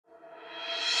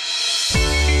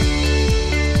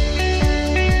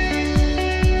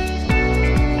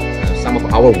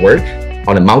our work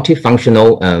on the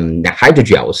multifunctional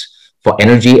hydrogels for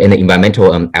energy and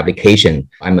environmental application.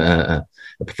 I'm a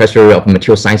professor of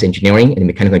material science engineering and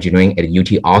mechanical engineering at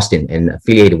UT Austin and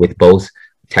affiliated with both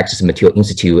Texas Material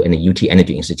Institute and the UT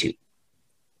Energy Institute.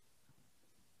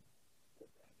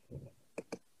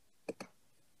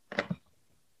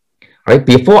 All right,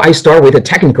 before I start with the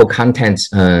technical contents,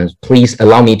 please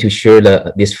allow me to share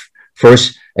this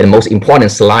first and most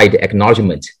important slide,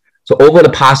 acknowledgement. So over the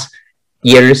past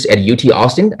years at UT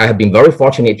Austin, I have been very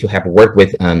fortunate to have worked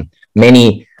with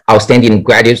many outstanding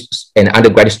graduates and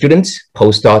undergraduate students,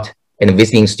 postdoc, and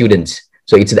visiting students.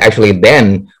 So it's actually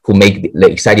them who make the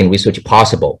exciting research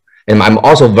possible. And I'm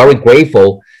also very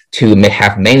grateful to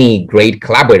have many great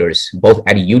collaborators, both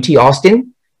at UT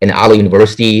Austin and other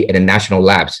university and the national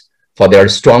labs, for their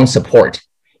strong support,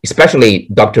 especially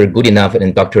Dr. Goodenough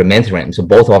and Dr. Menthran. So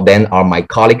both of them are my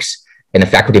colleagues and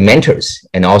faculty mentors,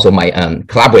 and also my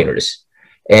collaborators.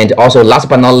 And also, last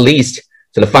but not least,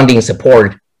 so the funding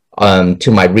support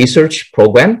to my research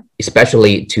program,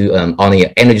 especially to on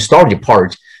the energy storage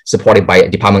part, supported by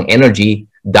Department of Energy,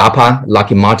 DARPA,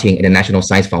 Lockheed Martin, and the National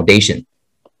Science Foundation.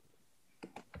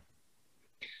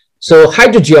 So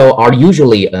hydrogel are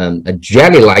usually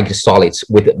jelly-like solids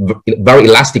with very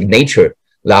elastic nature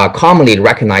that are commonly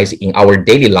recognized in our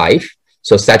daily life,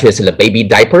 so such as the baby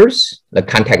diapers, the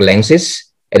contact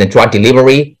lenses, and the drug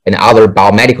delivery, and other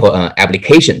biomedical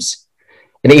applications.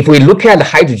 And if we look at the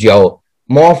hydrogel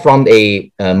more from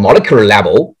a molecular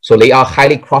level, so they are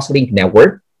highly cross-linked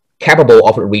network, capable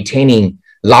of retaining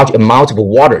large amounts of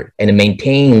water and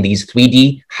maintaining these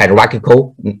 3D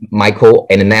hierarchical, micro,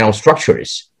 and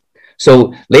nanostructures.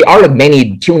 So there are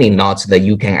many tuning knots that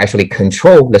you can actually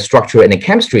control the structure and the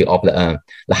chemistry of the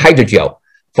hydrogel.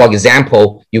 For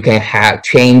example, you can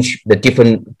change the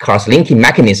different cross-linking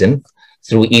mechanism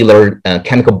through either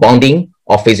chemical bonding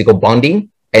or physical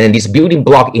bonding. And this building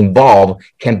block involved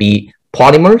can be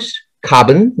polymers,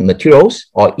 carbon materials,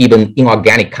 or even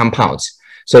inorganic compounds.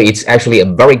 So it's actually a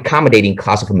very accommodating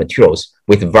class of materials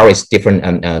with various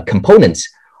different components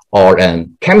or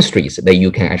chemistries that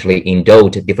you can actually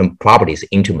indulge different properties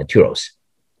into materials.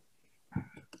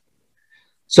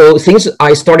 So since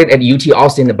I started at UT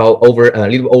Austin about a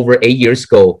little over 8 years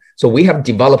ago, so we have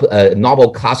developed a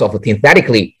novel class of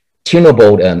synthetically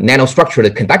tunable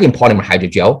nanostructured conducting polymer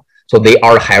hydrogel. So they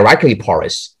are hierarchically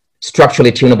porous,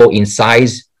 structurally tunable in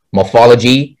size,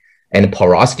 morphology, and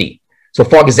porosity. So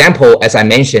for example, as I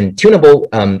mentioned, tunable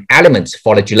elements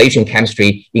for the gelation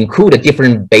chemistry include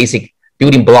different basic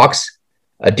building blocks,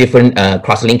 different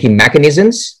cross-linking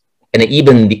mechanisms, and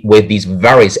even with these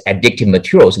various addictive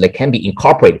materials that can be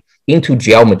incorporated into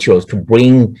gel materials to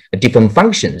bring different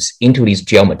functions into these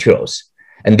gel materials.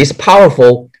 And this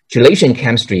powerful gelation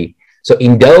chemistry, so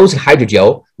endows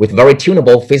hydrogel with very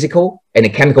tunable physical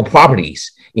and chemical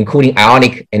properties, including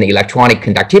ionic and electronic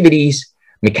conductivities,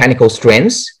 mechanical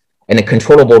strengths, and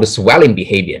controllable swelling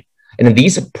behavior. And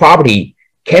these properties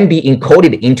can be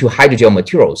encoded into hydrogel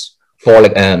materials for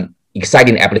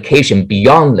exciting application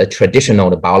beyond the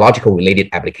traditional biological related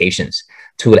applications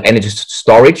to the energy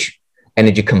storage,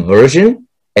 energy conversion,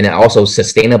 and also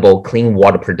sustainable clean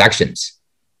water productions.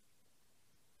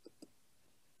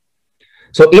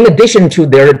 So in addition to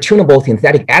their tunable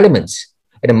synthetic elements,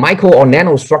 the micro or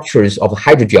nanostructures of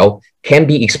hydrogel can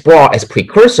be explored as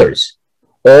precursors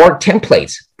or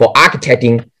templates for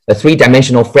architecting the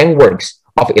three-dimensional frameworks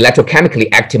of electrochemically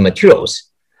active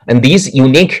materials. And these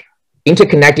unique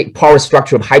interconnected power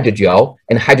structure of hydrogel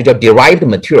and hydrogel-derived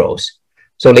materials,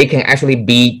 so they can actually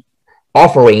be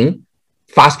offering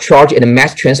fast charge and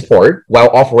mass transport while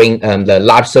offering the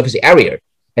large surface area.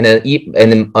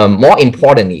 And more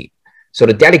importantly, so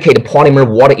the dedicated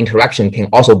polymer-water interaction can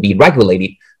also be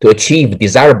regulated to achieve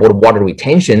desirable water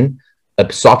retention,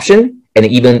 absorption, and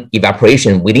even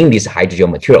evaporation within these hydrogel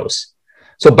materials.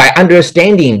 So by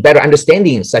better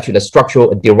understanding such a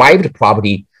structural derived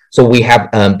property, so we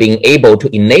have been able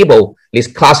to enable this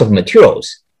class of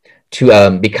materials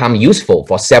to become useful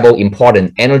for several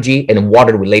important energy and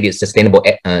water-related sustainable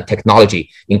technology,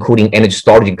 including energy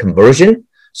storage and conversion,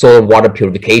 soil water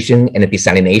purification and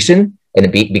desalination, and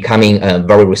becoming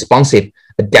very responsive,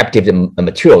 adaptive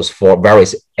materials for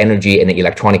various energy and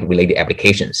electronic-related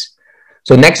applications.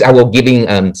 So next, I will be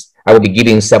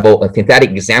giving several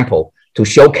synthetic examples to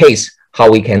showcase how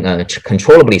we can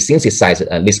controllably synthesize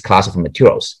this class of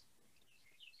materials.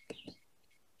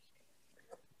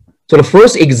 So the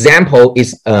first example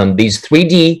is these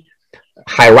 3D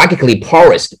hierarchically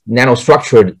porous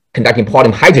nanostructured conducting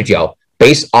polymer hydrogel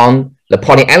based on the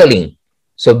polyaniline.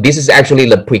 So this is actually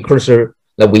the precursor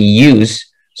that we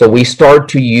use. So we start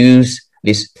to use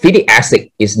this phytic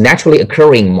acid is naturally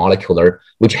occurring molecule,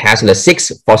 which has the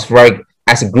 6 phosphoric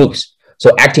acid groups,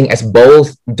 so acting as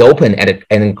both dopant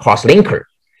and cross-linker.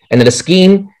 And the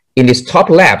scheme in this top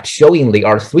left showing there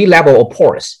are 3 levels of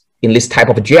pores in this type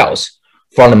of gels,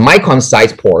 from the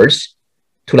micron-sized pores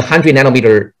to the 100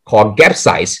 nanometer called gap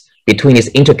size between these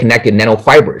interconnected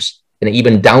nanofibers, and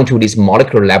even down to this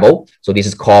molecular level. So this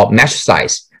is called mesh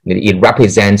size. It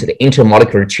represents the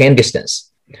intermolecular chain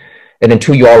distance. And then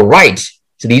to your right,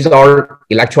 so these are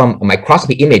electron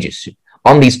microscopy images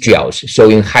on these gels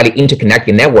showing highly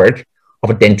interconnected network of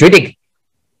dendritic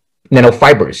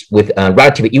nanofibers with a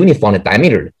relatively uniform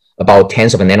diameter, about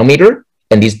tens of a nanometer.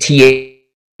 And this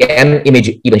TAM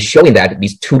image even showing that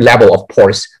these 2 levels of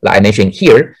pores that I mentioned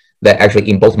here, that actually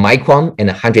in both micron and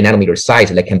 100 nanometer size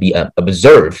that can be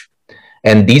observed.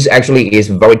 And these actually is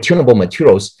very tunable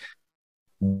materials.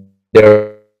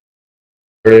 Their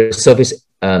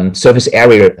surface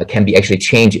area can be actually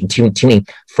changed in tuning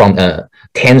from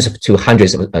tens to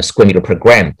hundreds of square meter per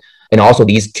gram. And also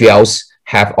these gels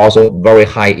have also very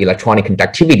high electronic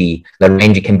conductivity. The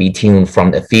range can be tuned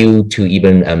from a few to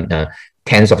even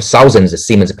tens of thousands of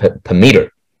Siemens per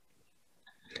meter.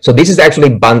 So this is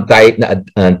actually done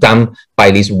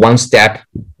by this one step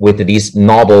with these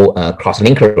novel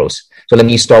cross-linkers. So let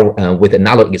me start with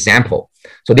another example.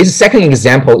 So this second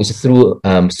example is through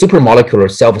supramolecular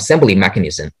self-assembly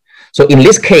mechanism. So in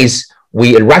this case,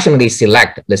 we rationally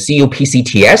select the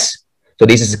CuPCTS. So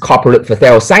this is copper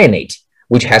thiocyanate,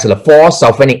 which has the 4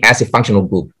 sulfonic acid functional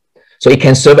group. So it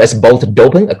can serve as both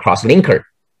dopant and cross-linker.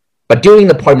 But during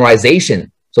the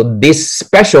polymerization, so this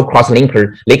special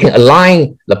cross-linker, they can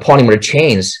align the polymer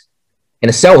chains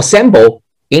and self-assemble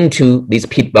into these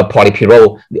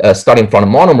polypyrrole, starting from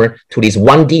the monomer to these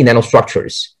 1D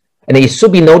nanostructures. And it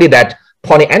should be noted that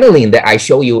polyaniline that I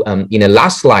show you in the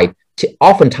last slide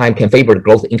oftentimes can favor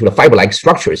growth into the fiber-like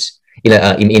structures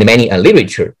in many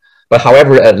literature. But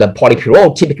however, the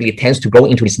polypyrrole typically tends to grow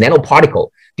into this nanoparticle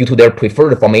due to their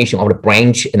preferred formation of the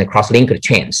branch and the cross-linked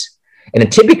chains. And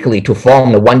typically to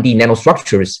form the 1D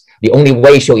nanostructures, the only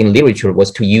way shown in literature was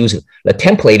to use the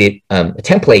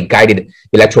template-guided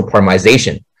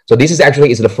electropolymerization. So this is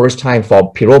actually the first time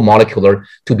for pyrrole molecular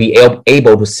to be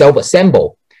able to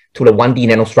self-assemble to the 1D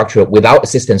nanostructure without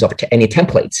assistance of any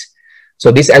templates.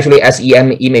 So this actually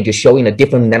SEM image is showing a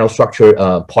different nanostructure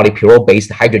polypyrrole-based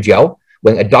hydrogel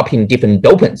when adopting different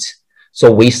dopants. So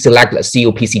we select the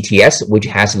CuPCTS, which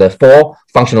has the 4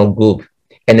 functional group.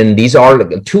 And then these are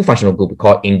the 2 functional group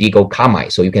called indigo carmine.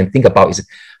 So you can think about is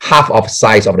half of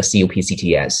size of the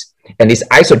CuPCTS. And this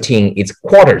isotene is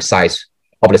quarter size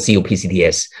of the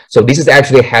CuPCTS. So this is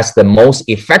actually has the most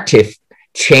effective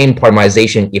chain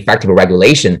polymerization effective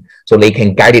regulation. So they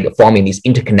can guide it forming these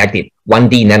interconnected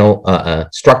 1D nano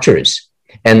structures.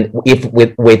 And if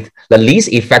with the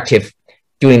least effective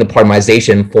during the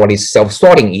polymerization for this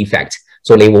self-sorting effect,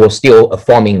 so they will still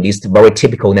forming these very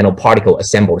typical nanoparticle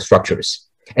assembled structures.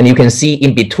 And you can see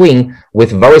in between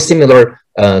with very similar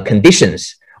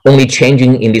conditions, only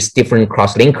changing in this different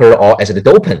cross-linker or as the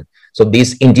dopant. So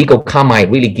this indigo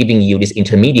carmine really giving you this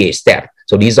intermediate step.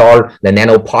 So these are the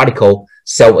nanoparticle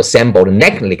self-assembled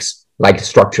necklace-like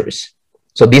structures.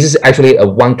 So this is actually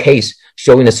one case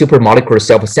showing the supramolecular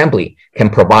self-assembly can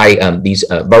provide these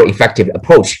very effective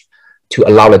approach to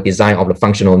allow the design of the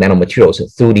functional nanomaterials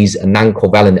through these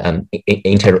non-covalent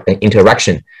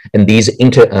interaction. And these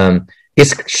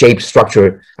disc-shaped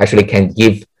structure actually can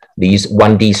give these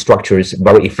 1D structures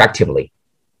very effectively.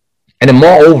 And then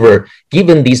moreover,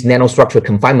 given these nanostructure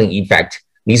confinement effect,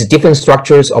 these different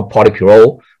structures of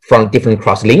polypyrrole from different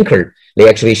cross-linker, they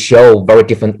actually show very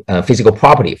different physical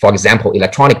property. For example,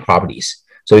 electronic properties.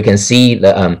 So you can see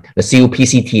the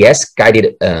CuPCTS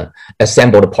guided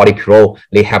assembled polypyrrole,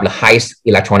 they have the highest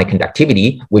electronic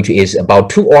conductivity, which is about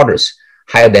 2 orders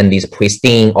higher than these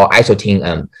pristine or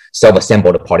isotene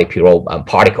self-assembled polypyrrole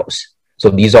particles. So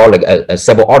these are like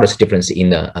several orders difference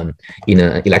in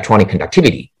electronic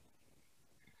conductivity.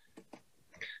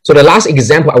 So the last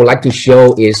example I would like to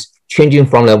show is changing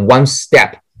from the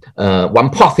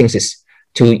one-part synthesis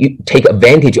to take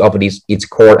advantage of this. It's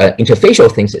called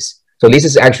interfacial synthesis. So this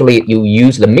is actually you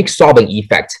use the mixed solvent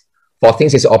effect for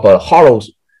synthesis of a hollow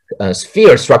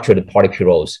sphere structured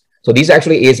polypyrroles. So this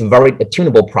actually is a very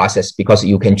tunable process because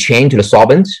you can change the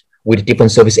solvent with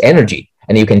different surface energy,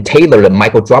 and you can tailor the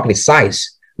microdroplet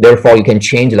size. Therefore, you can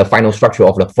change the final structure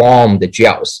of the form, the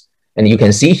gels. And you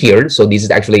can see here, so this is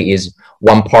actually is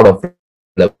one part of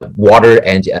the water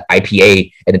and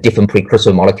IPA, and the different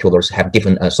precursor molecules have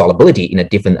different solubility in a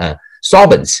different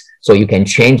solvents. So you can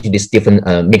change this different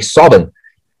mixed solvent,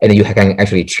 and you can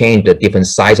actually change the different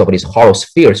size of this hollow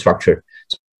sphere structure.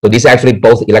 So these are actually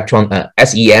both electron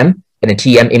SEM and the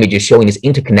TM images showing these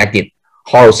interconnected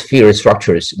hollow sphere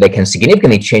structures that can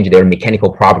significantly change their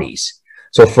mechanical properties.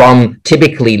 So from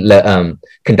typically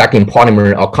conducting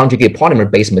polymer or conjugate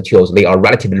polymer-based materials, they are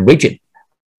relatively rigid,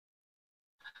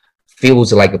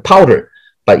 feels like a powder.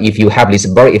 But if you have these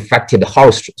very effective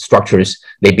hollow structures,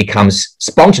 they become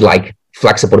sponge-like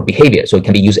flexible behavior. So it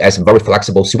can be used as very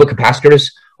flexible supercapacitors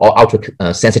or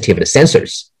ultra-sensitive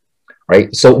sensors.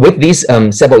 Right? So with these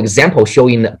several examples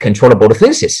showing controllable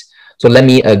synthesis, so let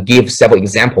me give several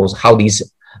examples how these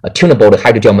tunable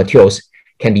hydrogel materials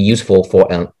can be useful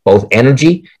for both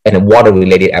energy and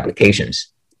water-related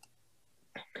applications.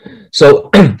 So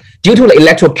due to the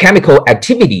electrochemical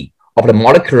activity of the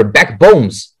molecular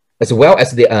backbones, as well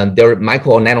as their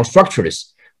micro or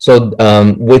nanostructures, so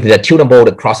with the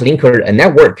tunable cross-linker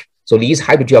network, so these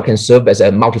hydrogel can serve as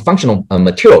a multifunctional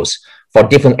materials for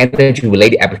different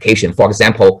energy-related applications. For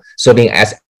example, serving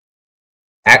as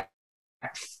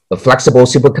flexible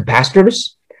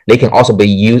supercapacitors. They can also be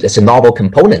used as novel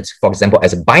components, for example,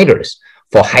 as binders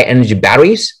for high-energy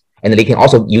batteries, and they can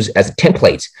also use as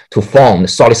templates to form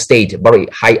solid-state, very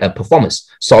high-performance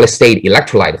solid-state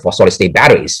electrolyte for solid-state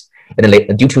batteries. And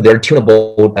then due to their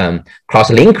tunable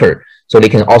cross-linker, so they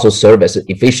can also serve as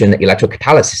efficient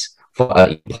electrocatalysts for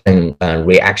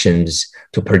reactions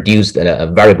to produce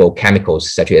variable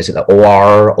chemicals such as the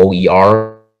OR,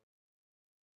 OER,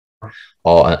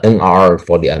 or NR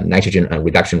for the nitrogen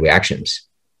reduction reactions.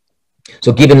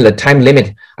 So given the time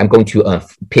limit, I'm going to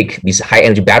pick this high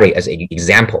energy battery as an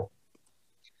example.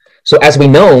 So as we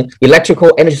know,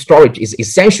 electrical energy storage is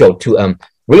essential to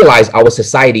realize our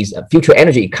society's future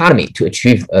energy economy to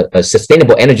achieve a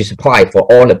sustainable energy supply for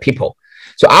all the people.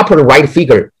 So upper right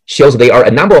figure shows there are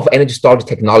a number of energy storage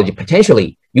technology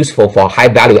potentially useful for high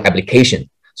value application.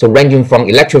 So ranging from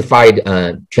electrified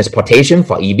transportation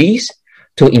for EVs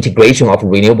to integration of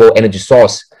renewable energy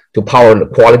source to power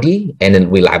quality and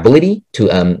then reliability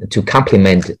to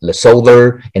complement the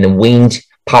solar and the wind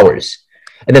powers.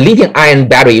 And the lithium-ion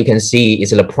battery you can see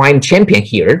is the prime champion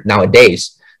here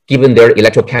nowadays, given their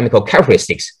electrochemical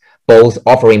characteristics, both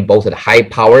offering both the high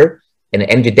power and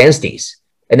energy densities.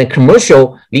 And the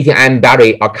commercial lithium-ion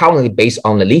battery are currently based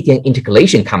on the lithium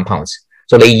integration compounds.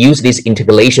 So they use these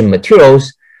integration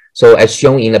materials. So as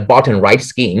shown in the bottom right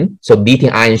scheme, so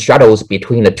lithium-ion shuttles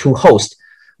between the two hosts,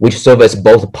 which serve as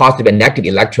both positive and negative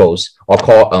electrodes, are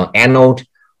called anode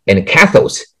and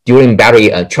cathodes during battery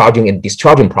charging and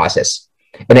discharging process.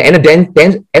 And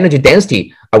the energy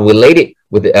density are related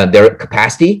with their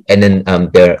capacity and then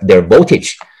their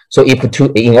voltage. So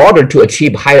in order to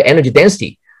achieve higher energy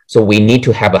density, so we need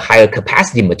to have a higher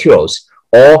capacity materials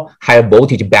or higher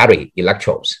voltage battery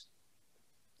electrodes.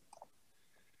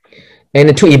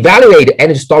 And to evaluate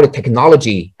energy storage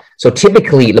technology, so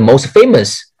typically the most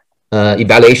famous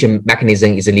evaluation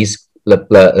mechanism is at least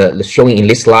showing in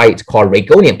this slide. It's called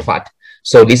Ragonian plot.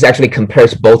 So this actually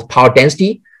compares both power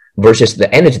density versus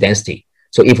the energy density.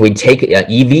 So if we take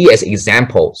EV as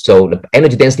example, so the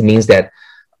energy density means that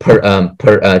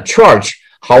per charge,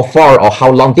 how far or how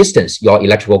long distance your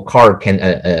electrical car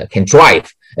can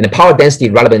drive, and the power density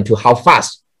relevant to how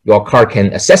fast your car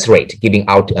can accelerate, giving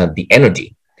out the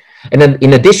energy. And then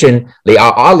in addition, there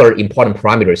are other important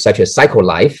parameters such as cycle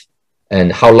life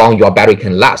and how long your battery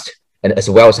can last, and as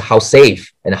well as how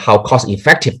safe and how cost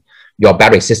effective your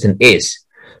battery system is.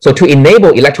 So to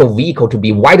enable electric vehicle to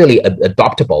be widely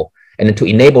adoptable and to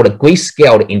enable the great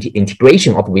scale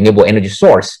integration of renewable energy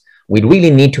source, we really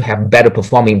need to have better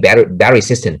performing battery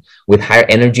system with higher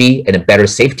energy and better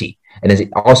safety,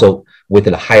 and also with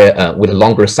a higher, with a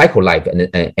longer cycle life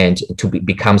and to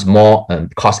becomes more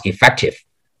cost effective.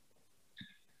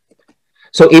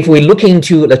 So if we look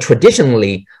into the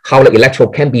traditionally how the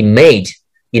electrode can be made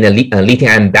in a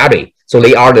lithium-ion battery, so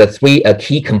they are the three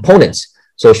key components.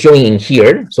 So showing in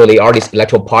here, so they are these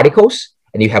electroparticles,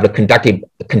 and you have the conductive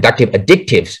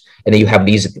additives, and then you have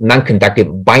these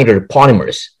non-conductive binder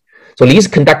polymers. So these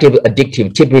conductive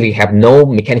additives typically have no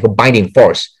mechanical binding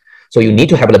force. So you need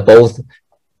to have the both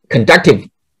conductive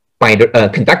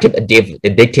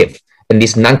additive and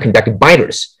these non-conductive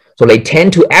binders. So they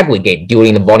tend to aggregate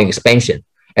during the volume expansion.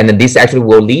 And then this actually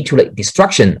will lead to the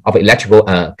destruction of electrical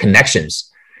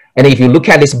connections. And if you look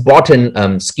at this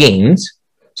bottom schemes,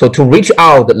 so to reach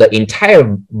out the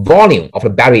entire volume of the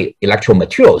battery electrode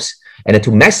materials and to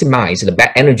maximize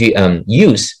the energy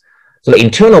use, so the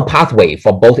internal pathway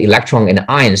for both electron and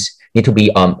ions need to be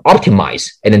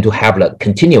optimized, and then to have the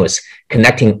continuous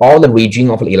connecting all the region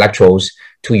of the electrodes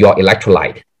to your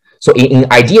electrolyte. So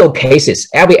in ideal cases,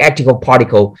 every active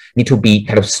particle need to be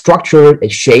kind of structured,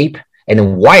 shaped,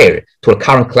 and wired to a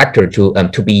current collector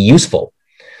to be useful.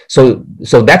 So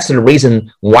that's the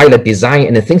reason why the design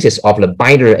and the synthesis of the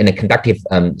binder and the conductive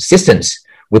systems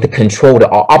with the controlled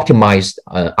or optimized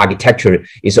architecture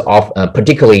is of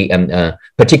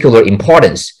particular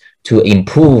importance to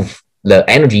improve the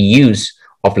energy use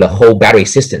of the whole battery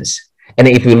systems. And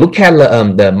if you look at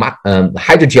the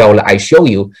hydrogel that I show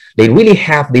you, they really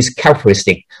have this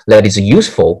characteristic that is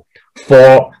useful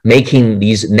for making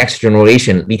these next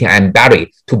generation lithium-ion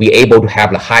battery to be able to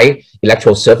have the high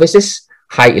electrode surfaces,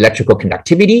 high electrical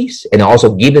conductivities, and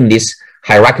also given this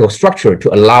hierarchical structure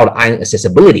to allow ion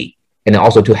accessibility, and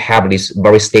also to have this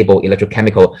very stable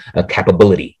electrochemical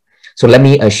capability. So let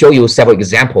me show you several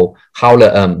examples how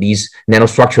these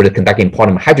nanostructured conducting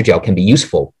polymer hydrogel can be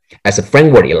useful as a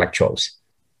framework electrodes.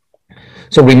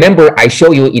 So remember, I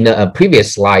showed you in a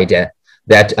previous slide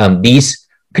that these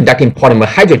conducting polymer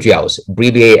hydrogels,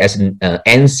 abbreviated as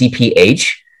NCPH,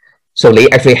 so they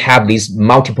actually have these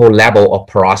multiple level of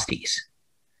porosities.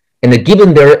 And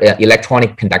given their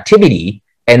electronic conductivity,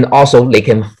 and also they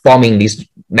can forming these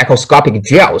macroscopic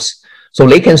gels, so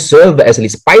they can serve as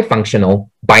these bifunctional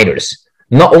binders,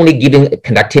 not only giving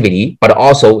conductivity, but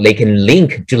also they can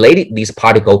link gelate these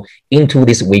particles into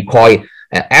this we call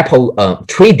apple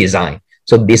tree design.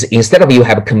 So this, instead of you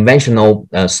have a conventional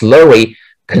slurry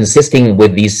consisting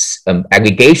with this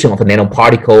aggregation of a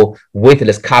nanoparticle with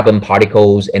this carbon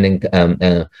particles, and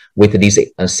then with these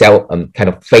cell kind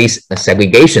of phase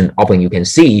segregation, often you can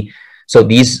see. So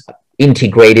these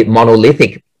integrated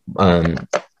monolithic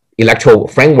electro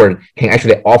framework can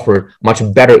actually offer much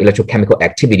better electrochemical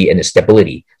activity and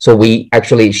stability. So we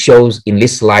actually shows in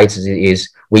this slides is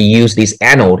we use this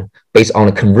anode based on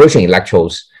the conversion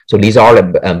electrodes. So these are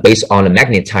based on the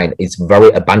magnetite. It's very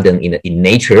abundant in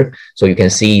nature. So you can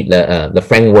see the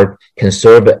framework can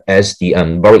serve as the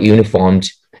very uniformed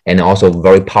and also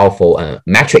very powerful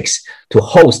matrix to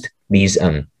host these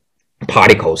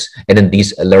particles. And then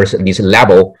there's this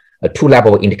level,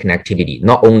 two-level interconnectivity,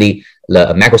 not only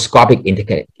the macroscopic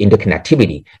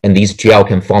interconnectivity, and these gel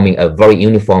can forming a very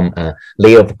uniform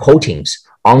layer of coatings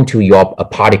onto your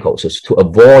particles, so to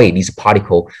avoid these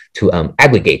particles to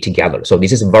aggregate together. So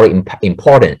this is very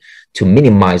important to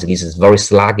minimize this very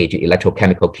sluggish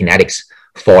electrochemical kinetics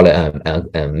for the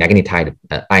magnetite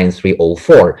iron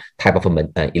 304 type of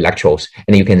electrodes.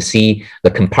 And you can see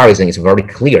the comparison is very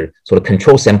clear. So the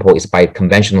control sample is by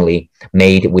conventionally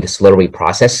made with slurry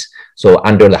process. So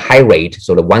under the high rate,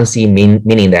 so the 1C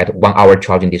meaning that 1 hour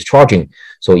charging discharging,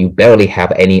 so you barely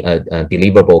have any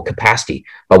deliverable capacity.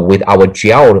 But with our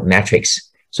gel matrix,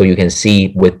 so you can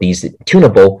see with these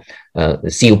tunable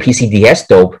CuPCDS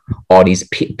dope or these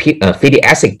fatty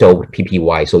acid dope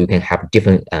PPY, so you can have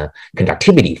different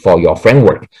conductivity for your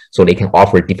framework. So they can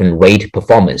offer different rate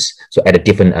performance. So at a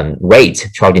different rate,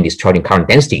 charging discharging current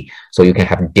density, so you can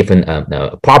have different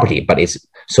property, but it's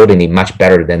certainly much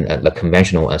better than the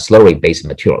conventional slurry-based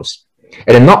materials.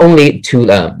 And then not only to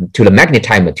the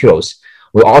magnetite materials,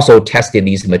 we also tested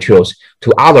these materials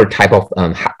to other type of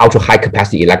ultra high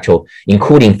capacity electrode,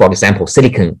 including, for example,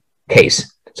 silicon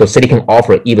case. So silicon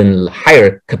offer even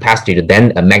higher capacity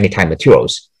than magnetite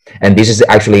materials. And this is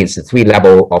actually it's a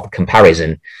 3-level of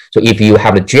comparison. So if you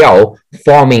have a gel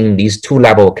forming these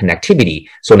 2-level connectivity,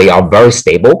 so they are very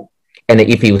stable. And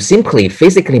if you simply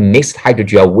physically mix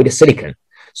hydrogel with silicon,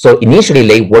 so initially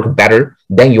they work better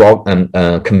than your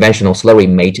conventional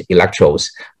slurry-made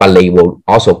electrodes, but they will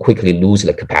also quickly lose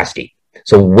the capacity.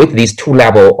 So with these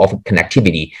 2-level of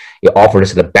connectivity, it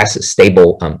offers the best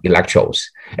stable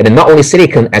electrodes. And then not only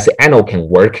silicon as an anode can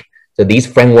work, so these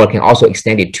framework can also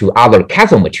extend it to other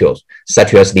cathode materials,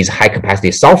 such as these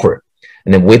high-capacity sulfur.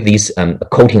 And then with these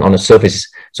coating on the surface,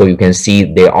 so you can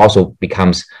see they also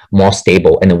becomes more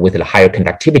stable. And then with the higher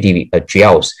conductivity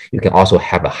gels, you can also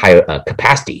have a higher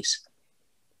capacities.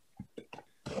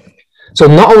 So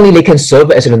not only they can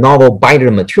serve as a novel binder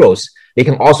materials, they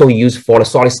can also use for the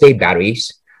solid state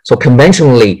batteries. So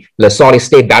conventionally, the solid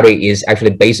state battery is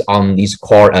actually based on these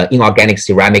core inorganic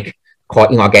ceramic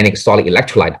called inorganic solid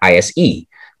electrolyte, ISE.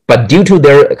 But due to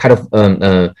their kind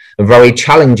of very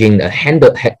challenging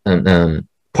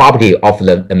property of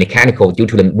the mechanical, due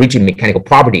to the rigid mechanical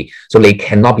property, so they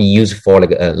cannot be used for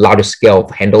like a larger scale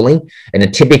of handling. And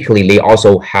then typically they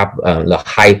also have the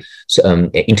high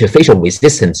interfacial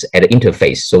resistance at the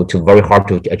interface, so to very hard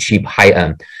to achieve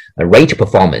high rate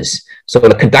performance. So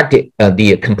the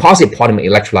composite polymer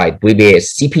electrolyte, abbreviated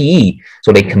as CPE,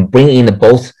 so they can bring in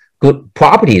both good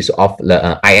properties of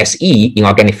the ISE,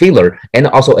 inorganic filler, and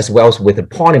also as well as with the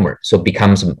polymer. So it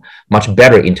becomes much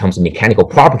better in terms of mechanical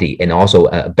property and also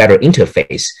a better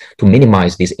interface to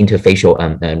minimize this interfacial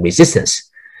resistance.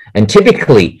 And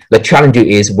typically the challenge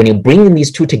is when you bring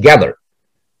these two together,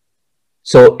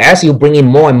 So as you bring in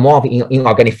more and more of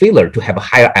inorganic filler to have a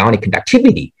higher ionic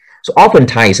conductivity, so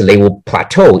oftentimes they will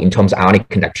plateau in terms of ionic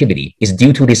conductivity. It's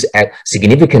due to this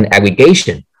significant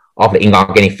aggregation of the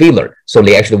inorganic filler. So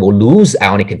they actually will lose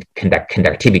ionic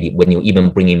conductivity when you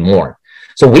even bring in more.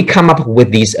 So we come up with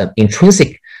these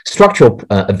intrinsic structural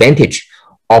advantage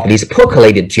of these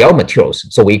percolated gel materials.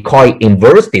 So we call it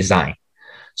inverse design.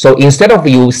 So instead of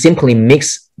you simply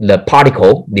mix the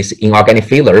particle, this inorganic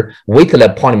filler, with the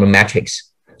polymer matrix,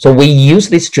 so we use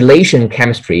this gelation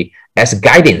chemistry as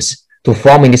guidance to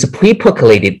forming this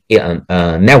pre-percolated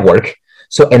network.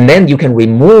 So, and then you can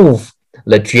remove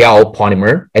the gel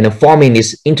polymer and then forming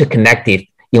this interconnected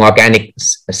inorganic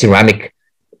ceramic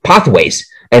pathways.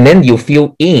 And then you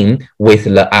fill in with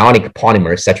the ionic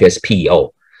polymers such as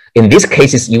PEO. In these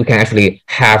cases, you can actually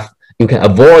you can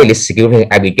avoid this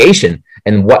significant aggregation.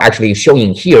 And what actually is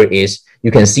showing here is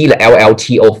you can see the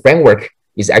LLTO framework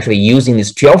is actually using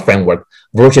this gel framework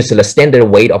versus the standard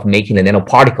way of making the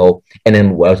nanoparticle, and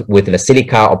then with the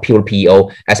silica or pure PEO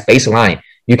as baseline.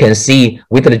 You can see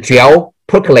with the gel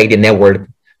percolated network,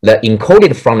 the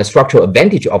encoded from the structural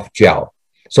advantage of gel.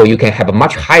 So you can have a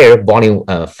much higher volume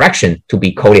fraction to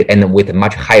be coated and with a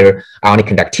much higher ionic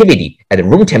conductivity at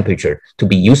room temperature to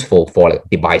be useful for the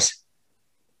device.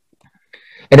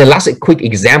 And the last quick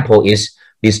example is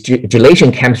this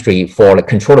gelation chemistry for the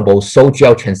controllable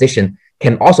sol-gel transition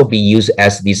can also be used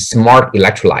as the smart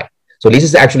electrolyte. So this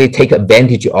is actually take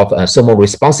advantage of a thermal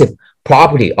responsive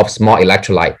property of small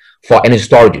electrolyte for energy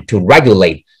storage to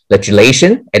regulate the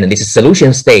gelation and this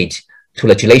solution state to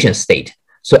the gelation state.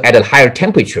 So at a higher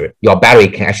temperature, your battery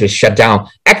can actually shut down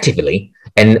actively.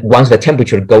 And once the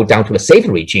temperature goes down to the safe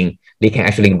regime, they can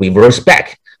actually reverse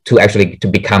back to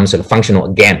become sort of functional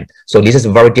again. So this is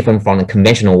very different from the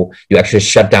conventional, you actually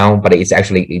shut down, but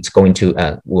it's going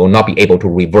to, will not be able to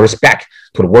reverse back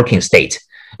to the working state.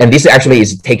 And this actually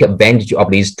is take advantage of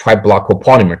this tri-block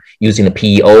polymer using the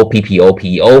PEO, PPO,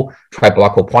 PEO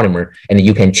tri-block polymer, and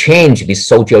you can change this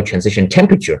sol-gel transition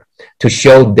temperature to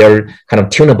show their kind of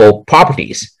tunable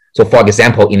properties. So for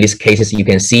example, in these cases, you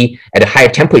can see at a higher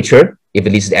temperature, if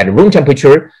this is at room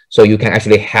temperature, so you can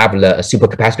actually have the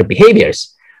supercapacitor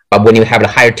behaviors. But when you have the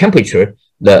higher temperature,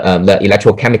 the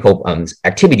electrochemical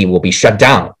activity will be shut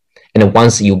down. And then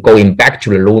once you go in back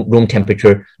to the room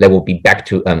temperature, they will be back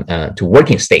to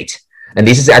working state. And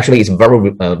this is actually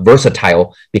very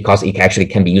versatile because it actually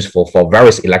can be useful for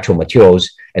various electro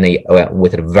materials and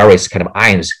with various kind of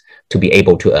ions to be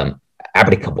able to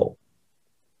applicable.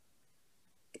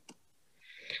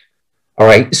 All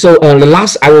right, so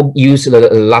I will use the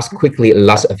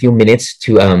last a few minutes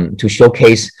to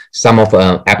showcase some of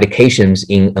applications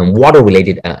in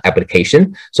water-related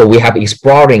application. So we have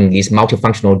exploring these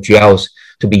multifunctional gels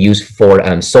to be used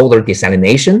for solar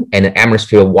desalination and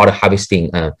atmosphere water harvesting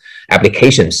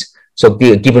applications. So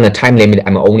given a time limit,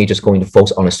 I'm only just going to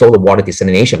focus on the solar water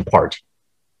desalination part.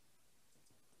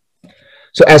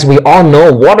 So as we all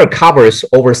know, water covers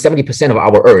over 70% of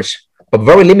our Earth. A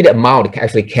very limited amount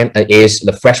actually is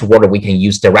the fresh water we can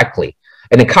use directly.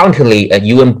 And currently, a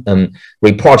UN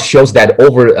report shows that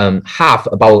over half,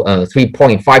 about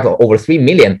 3.5 or over 3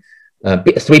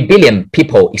 billion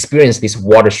people experience this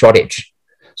water shortage.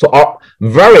 So our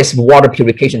various water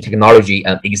purification technology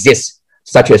exists,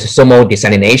 such as thermal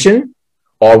desalination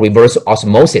or reverse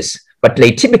osmosis, but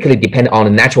they typically depend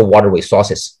on natural water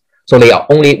resources. So they are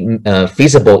only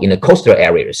feasible in the coastal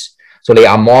areas. So they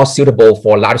are more suitable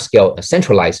for large-scale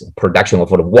centralized production of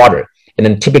the water, and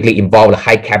then typically involve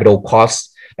high capital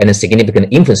costs and a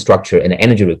significant infrastructure and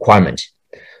energy requirement.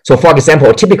 So for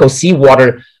example, a typical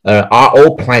seawater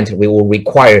RO plant will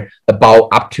require about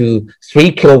up to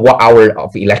 3 kilowatt-hour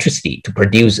of electricity to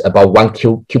produce about 1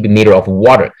 cubic meter of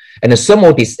water. And some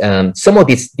of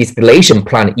this distillation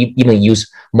plant even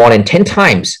use more than 10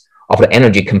 times of the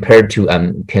energy compared to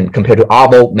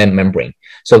RO membrane.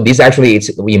 So this actually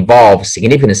involves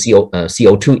significant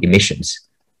CO2 emissions.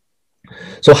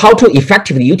 So how to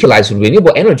effectively utilize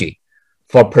renewable energy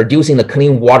for producing the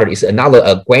clean water is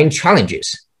another grand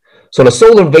challenges. So the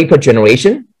solar vapor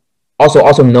generation,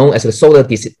 also known as the solar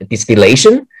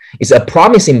distillation, is a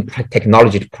promising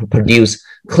technology to produce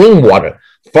clean water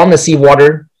from the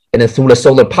seawater and then through the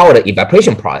solar powered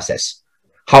evaporation process.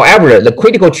 However, the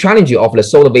critical challenge of the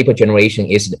solar vapor generation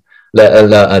is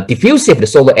the diffusive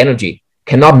solar energy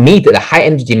cannot meet the high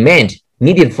energy demand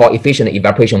needed for efficient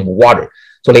evaporation of water.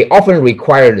 So they often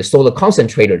require the solar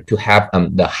concentrator to have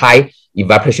the high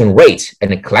evaporation rate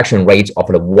and the collection rate of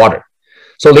the water.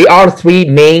 So there are three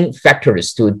main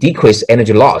factors to decrease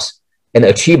energy loss and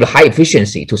achieve high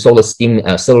efficiency to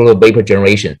solar vapor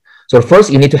generation. So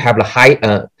first, you need to have a high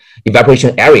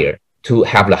evaporation area to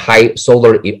have the high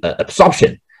solar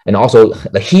absorption, and also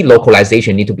the heat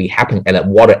localization need to be happening at a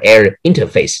water-air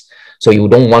interface. So you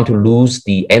don't want to lose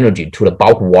the energy to the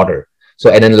bulk water. So,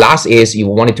 and then last is you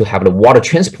wanted to have the water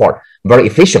transport very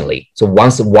efficiently. So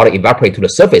once the water evaporates to the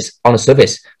surface, on the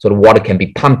surface, so the water can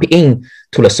be pumped in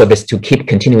to the surface to keep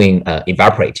continuing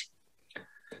evaporate.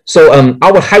 So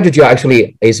our hydrogel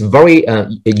actually is very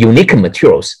unique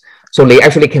materials. So they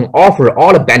actually can offer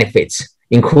all the benefits,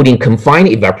 including confined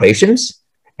evaporations,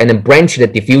 and then branched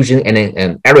diffusion and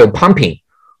then aerial pumping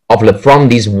of from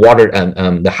these water,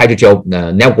 the hydrogel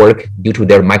network due to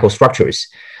their microstructures.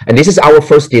 And this is our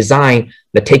first design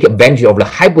that take advantage of the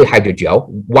hybrid hydrogel.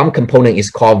 One component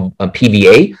is called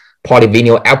PVA,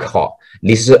 polyvinyl alcohol.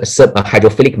 These are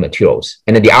hydrophilic materials.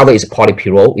 And then the other is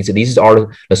polypyrrole. These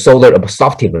are the solar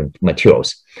absorptive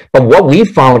materials. But what we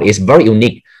found is very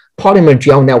unique. Polymer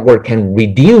gel network can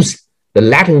reduce the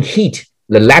latent heat,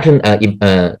 the latent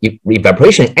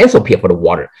evaporation enthalpy for the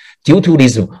water due to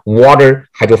these water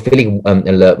hydrophilic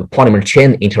polymer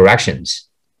chain interactions.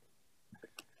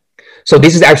 So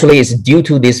this is actually is due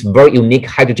to this very unique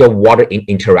hydrogel water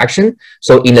interaction.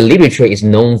 So in the literature, it's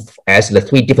known as the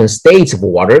 3 different states of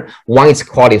water. One is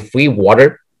called free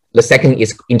water. The second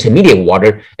is intermediate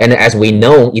water. And as we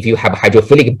know, if you have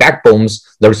hydrophilic backbones,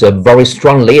 there's a very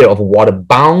strong layer of water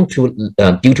bound to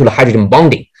due to the hydrogen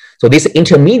bonding. So this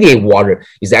intermediate water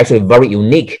is actually very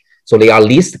unique. So they are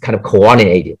least kind of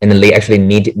coordinated, and they actually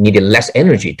needed less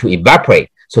energy to evaporate.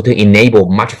 So to enable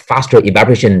much faster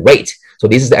evaporation rate. So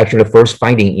this is actually the first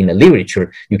finding in the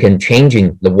literature. You can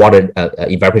changing the water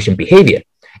evaporation behavior.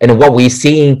 And what we're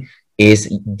seeing is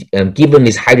given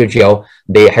this hydrogel,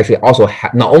 they actually also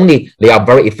have, not only they are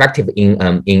very effective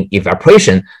in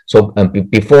evaporation. So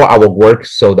before our work,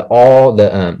 so all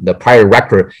the prior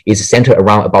record is centered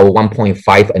around about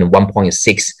 1.5 and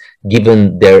 1.6,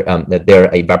 given their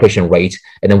evaporation rate.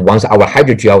 And then once our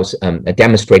hydrogels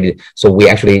demonstrated, so we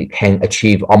actually can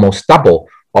achieve almost double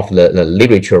of the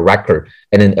literature record.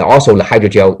 And then also the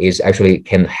hydrogel is actually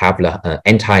can have the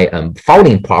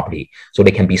anti-fouling property. So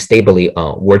they can be stably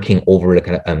working over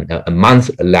the a month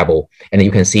level. And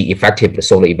you can see effective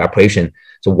solar evaporation.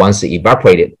 So once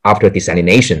evaporated after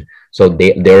desalination, so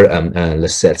their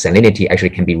salinity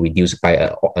actually can be reduced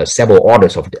by several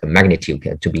orders of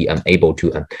magnitude to be able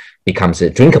to become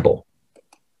drinkable.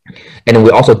 And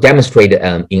we also demonstrated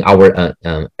in our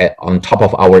on top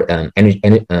of our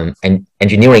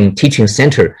engineering teaching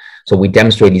center. So we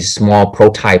demonstrate this small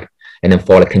prototype, and then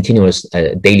for the continuous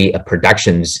daily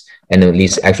productions, and then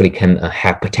these actually can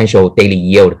have potential daily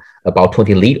yield about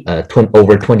 20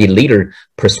 liter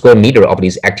per square meter of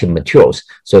these active materials.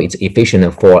 So it's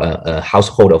efficient for a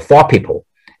household of 4 people.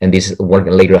 And this work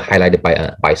later highlighted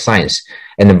by science.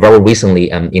 And then very recently,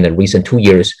 in the recent 2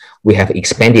 years, we have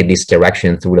expanded this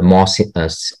direction through the more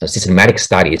systematic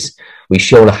studies. We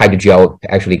show the hydrogel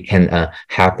actually can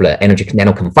have the energy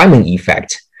nano-confinement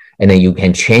effect. And then you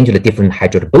can change the different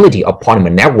hydrotability of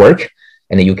polymer network.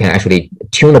 And then you can actually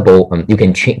tunable, you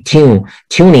can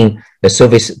tuning the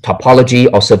surface topology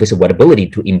or surface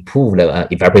wettability to improve the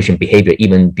evaporation behavior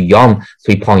even beyond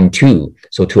 3.2.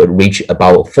 So to reach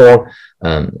about 4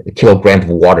 kilograms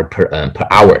of water per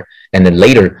hour. And then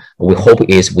later, we hope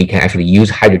is we can actually use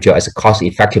hydrogel as a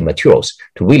cost-effective materials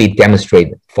to really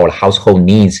demonstrate for the household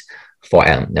needs for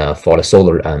the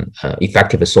solar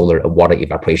effective solar water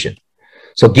evaporation.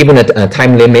 So given a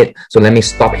time limit, so let me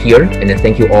stop here and then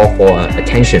thank you all for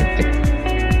attention.